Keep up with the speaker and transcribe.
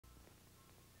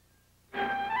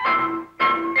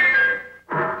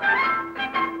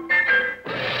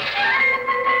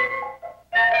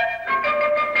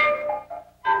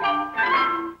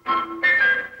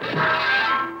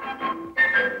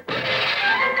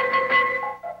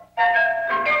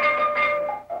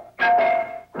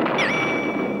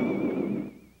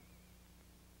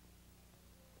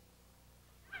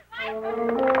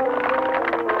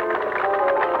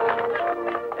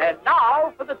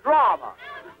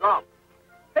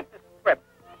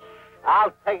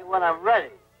take it when I'm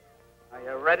ready. Are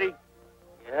you ready?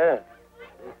 Yeah.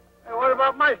 Hey, what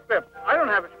about my script? I don't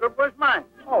have a script. Where's mine?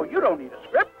 Oh, you don't need a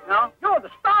script. No, you're the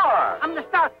star. I'm the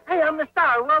star. Hey, I'm the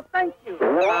star. Well, thank you.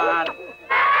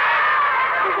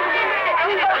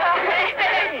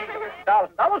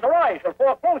 $1,000 or I shall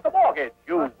foreclose the mortgage,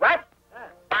 you rat.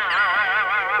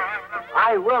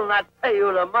 I will not pay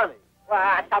you the money.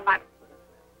 What?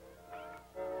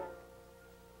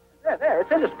 There,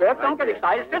 it's in the script. Don't get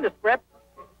excited. It's in the script.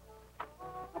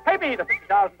 Now, pay me the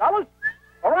 $50,000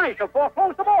 or I shall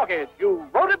foreclose the mortgage. You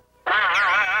wrote it?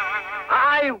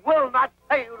 I will not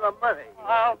pay you the money.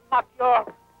 I'll knock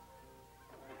your...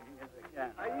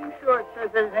 Are you sure it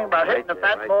says anything about hitting the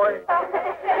fat boy?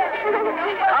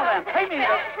 Now then, pay me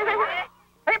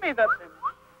the...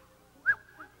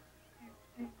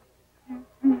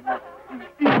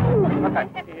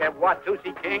 Okay, what,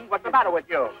 Juicy King? What's the matter with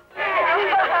you?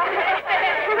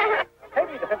 Pay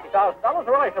me the $50,000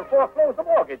 or I shall foreclose the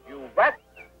mortgage, you rat.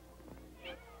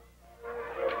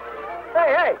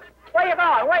 Hey, where you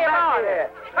going? Where you going here?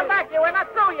 Come back here, we're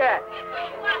not through yet.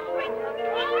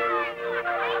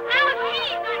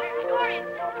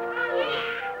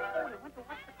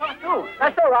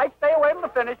 That's all right. Stay away till the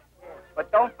finish.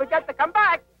 But don't forget to come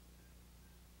back.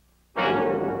 Hey,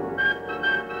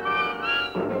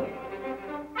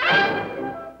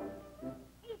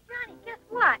 Johnny, guess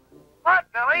what? What,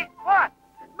 Billy? What?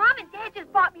 Mom and Dad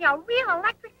just bought me a real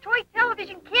electric toy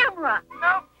television camera.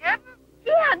 No kidding?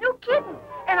 Yeah, no kidding.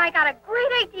 And I got a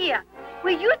great idea.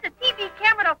 We use the TV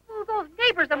camera to fool those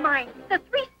neighbors of mine, the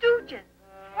Three Stooges.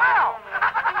 Wow.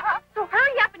 So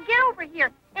hurry up and get over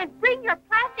here and bring your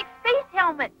plastic space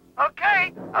helmet.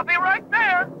 Okay, I'll be right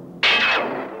there.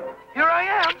 Here I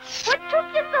am. What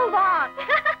took you so long?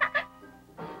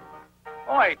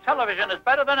 Boy, television is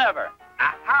better than ever.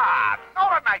 Aha!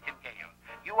 Nora Nightingale,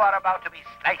 you are about to be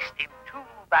sliced in two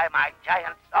by my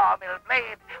giant sawmill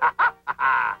blade. Ha ha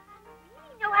ha!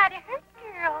 You know how to hurt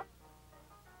girls.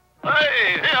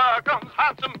 Hey, here comes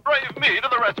handsome brave me to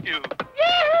the rescue.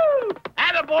 Yoo-hoo!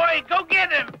 Attaboy, go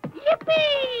get him.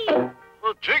 Yippee!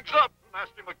 Well, jigs up,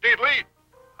 Nasty McDeedly.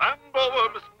 Hand over,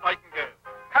 Miss Nightingale.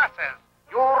 Curses,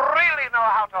 you really know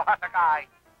how to hurt a guy.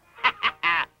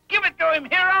 Give it to him,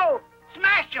 hero.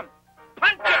 Smash him.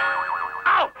 Punch him.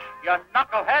 Ouch, you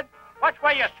knucklehead. Watch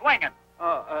where you're swinging.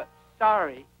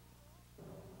 Sorry.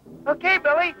 Okay,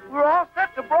 Billy, we're all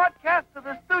set to broadcast to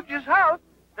the Stooges' house.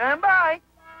 Stand by.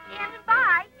 Standing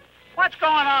by. What's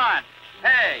going on?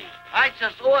 Hey, I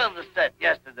just oiled the set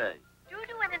yesterday. Due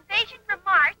to an invasion from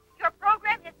Mars, your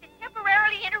program has been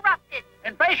temporarily interrupted.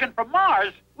 Invasion from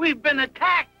Mars? We've been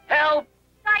attacked. Help!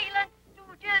 Silence,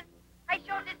 Stooges. I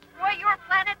shall destroy your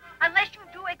planet unless you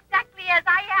do exactly as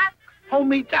I ask. Hold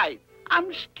me tight.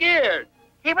 I'm scared.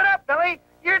 Keep it up, Billy.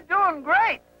 You're doing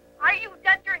great. Are you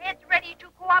dunderheads ready to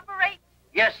cooperate?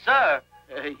 Yes, sir.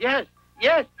 Yes.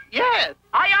 Aye,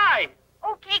 aye.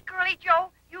 Okay, Curly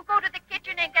Joe, you go to the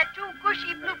kitchen and get 2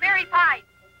 gushy blueberry pies.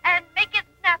 And make it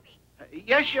snappy.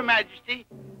 Yes, Your Majesty.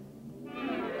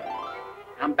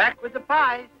 I'm back with the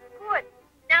pies. Good.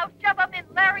 Now shove them in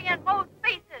Larry and Moe's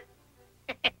faces.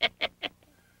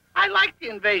 I like the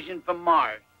invasion from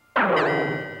Mars.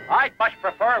 I'd much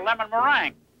prefer lemon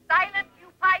meringue. Silence,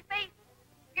 you pie face.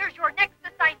 Here's your next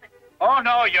assignment. Oh,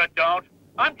 no, you don't.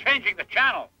 I'm changing the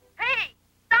channel. Hey,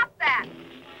 stop that.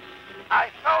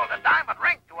 I sold a diamond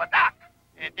ring to a duck.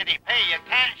 Did he pay you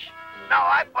cash? No,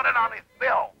 I put it on his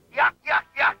bill. Yuck, yuck,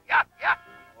 yuck, yuck, yuck.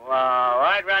 Well,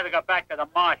 I'd rather go back to the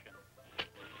Martian.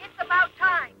 It's about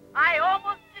time. I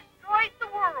almost destroyed the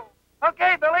world.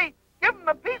 Okay, Billy, give him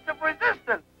a piece of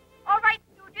resistance. All right,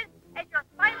 Stooges, as your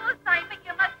final assignment,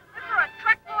 you must deliver a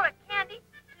truckload of candy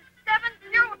to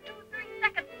 7023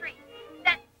 2nd Street.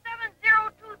 That's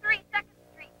 7023 2nd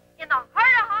Street in the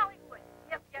heart of Hollywood.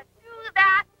 If you do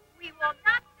that, we will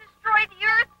not destroy the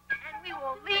earth, and we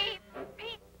will leave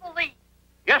peacefully.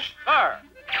 Yes, sir.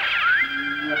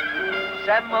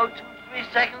 7023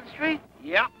 2nd Street?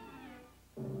 Yep.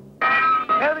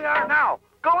 Here they are now.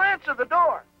 Go answer the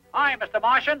door. Hi, Mr.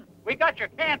 Martian. We got your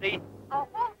candy. A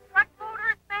whole truckload,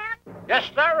 Earthman? Yes,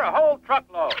 sir, a whole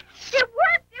truckload. It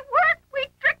worked! It worked! We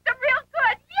tricked them real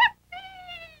good!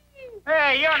 Yippee!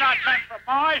 Hey, you're not meant for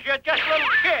Mars. You're just little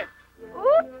kids.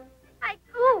 Oops! I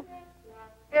goofed.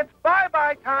 It's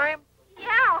bye-bye time.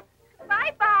 Yeah.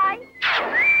 Bye-bye.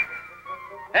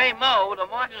 Hey, Mo, the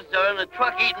Martians are in the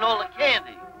truck eating all the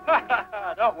candy.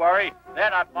 Don't worry. They're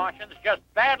not Martians, just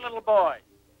bad little boys.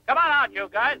 Come on out, you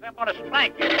guys. I'm going to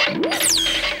spank you.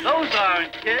 Those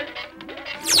aren't kids.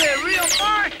 They're real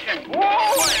Martians.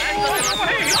 Whoa!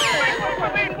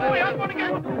 Wait, I'm going to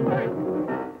get...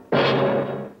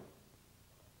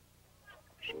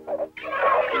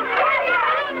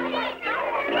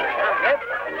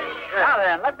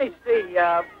 me see.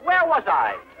 Where was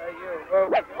I?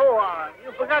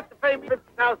 You forgot to pay me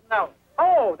 $50,000.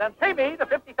 Oh, then pay me the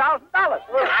 $50,000.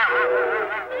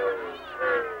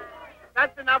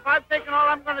 That's enough. I've taken all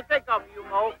I'm going to take off of you,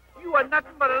 Mo. You are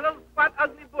nothing but a little spot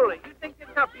ugly bully. You think you're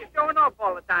tough. You're showing off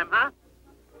all the time, huh?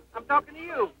 I'm talking to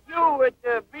you. You with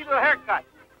the Beetle haircut.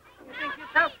 You think you're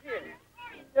tough? Here.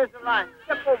 There's the line.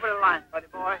 Step over the line, buddy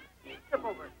boy. Step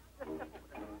over it. Just step over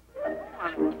it. Come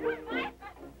on. See?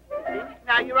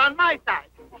 Now you're on my side.